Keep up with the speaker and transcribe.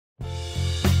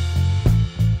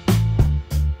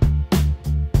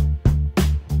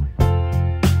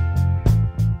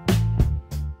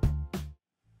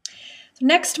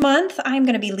Next month, I'm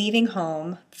going to be leaving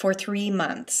home for 3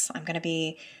 months. I'm going to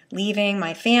be leaving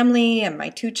my family and my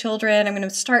 2 children. I'm going to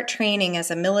start training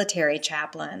as a military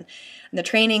chaplain. The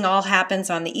training all happens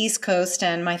on the East Coast,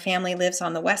 and my family lives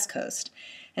on the West Coast.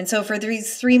 And so for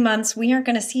these 3 months, we aren't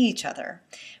going to see each other.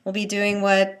 We'll be doing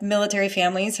what military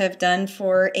families have done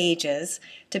for ages,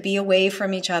 to be away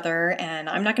from each other, and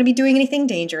I'm not going to be doing anything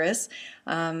dangerous.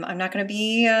 I'm not going to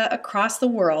be across the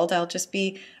world. I'll just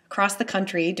be across the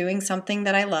country doing something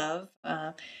that I love,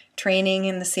 training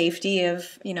in the safety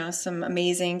of, some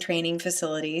amazing training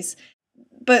facilities.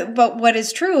 But what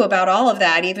is true about all of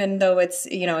that, even though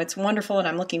it's wonderful and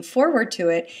I'm looking forward to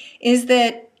it, is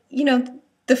that,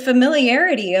 the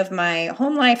familiarity of my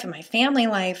home life and my family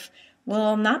life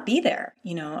will not be there.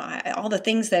 All the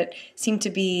things that seem to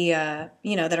be,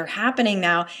 that are happening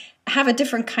now have a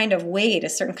different kind of weight, a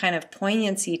certain kind of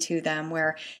poignancy to them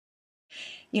where,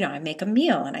 I make a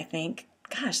meal and I think,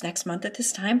 gosh, next month at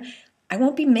this time, I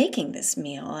won't be making this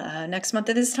meal. Next month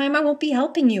at this time, I won't be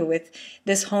helping you with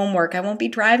this homework. I won't be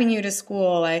driving you to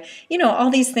school. All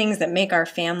these things that make our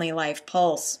family life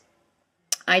pulse,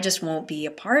 I just won't be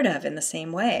a part of in the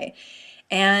same way.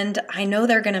 And I know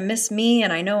they're going to miss me,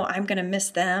 and I know I'm going to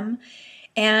miss them.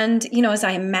 And, as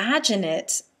I imagine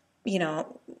it,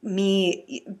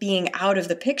 me being out of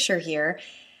the picture here,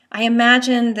 I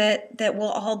imagine that we'll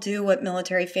all do what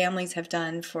military families have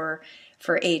done for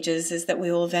ages, is that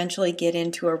we will eventually get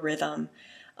into a rhythm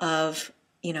of,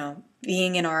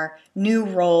 being in our new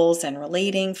roles and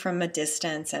relating from a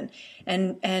distance,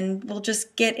 and we'll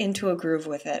just get into a groove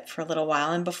with it for a little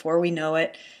while, and before we know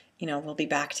it, we'll be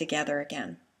back together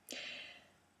again.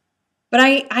 But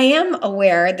I am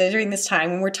aware that during this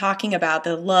time, when we're talking about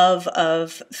the love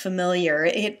of familiar,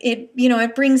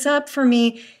 it brings up for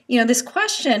me, this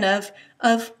question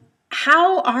of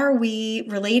how are we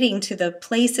relating to the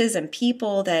places and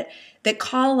people that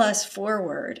call us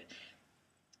forward.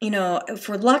 If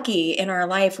we're lucky in our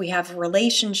life, we have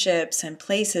relationships and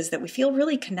places that we feel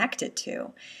really connected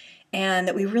to and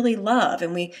that we really love.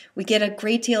 And we get a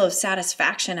great deal of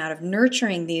satisfaction out of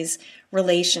nurturing these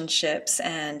relationships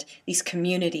and these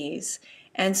communities.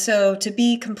 And so to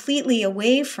be completely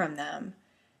away from them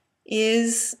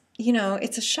is,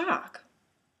 it's a shock.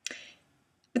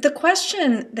 But the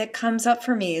question that comes up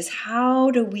for me is,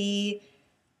 how do we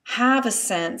have a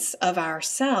sense of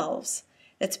ourselves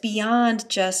that's beyond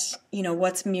just,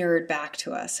 what's mirrored back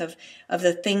to us, of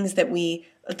the things that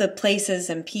the places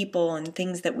and people and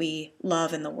things that we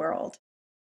love in the world?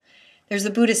 There's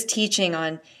a Buddhist teaching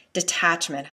on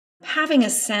detachment, having a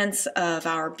sense of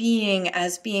our being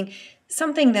as being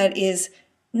something that is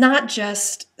not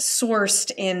just sourced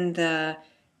in the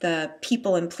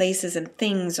people and places and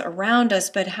things around us,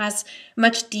 but has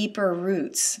much deeper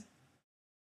roots.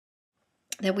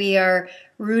 That we are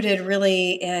rooted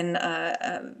really in,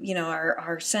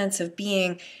 our sense of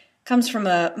being comes from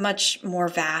a much more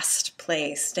vast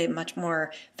place, a much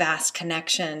more vast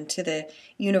connection to the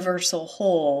universal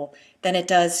whole than it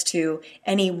does to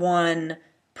any one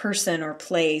person or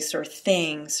place or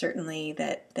thing, certainly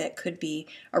that could be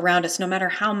around us, no matter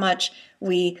how much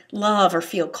we love or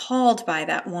feel called by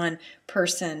that one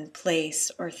person, place,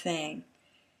 or thing.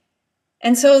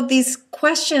 And so these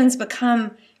questions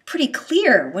become pretty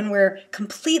clear when we're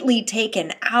completely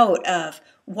taken out of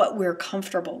what we're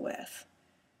comfortable with.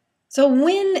 So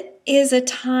when is a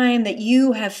time that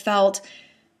you have felt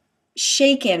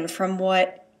shaken from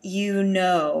what you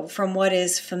know, from what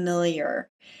is familiar?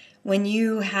 When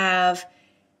you have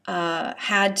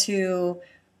had to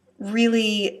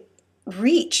really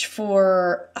reach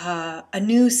for a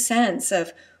new sense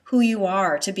of who you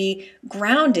are, to be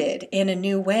grounded in a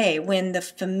new way when the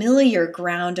familiar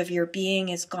ground of your being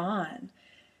is gone.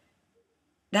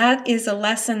 That is a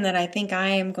lesson that I think I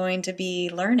am going to be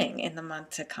learning in the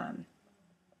month to come.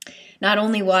 Not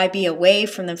only will I be away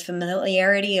from the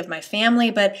familiarity of my family,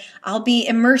 but I'll be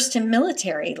immersed in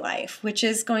military life, which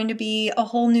is going to be a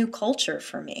whole new culture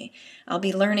for me. I'll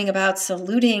be learning about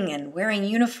saluting and wearing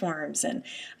uniforms, and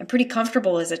I'm pretty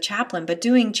comfortable as a chaplain, but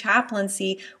doing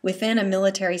chaplaincy within a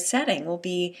military setting will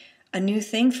be a new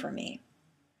thing for me.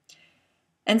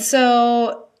 And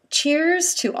so,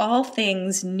 cheers to all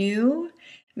things new.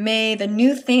 May the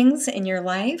new things in your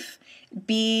life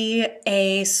be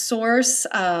a source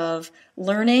of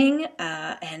learning,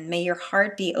 and may your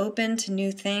heart be open to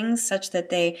new things such that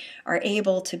they are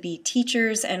able to be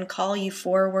teachers and call you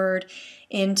forward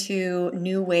into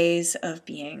new ways of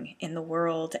being in the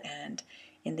world and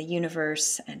in the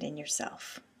universe and in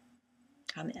yourself.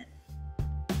 Amen.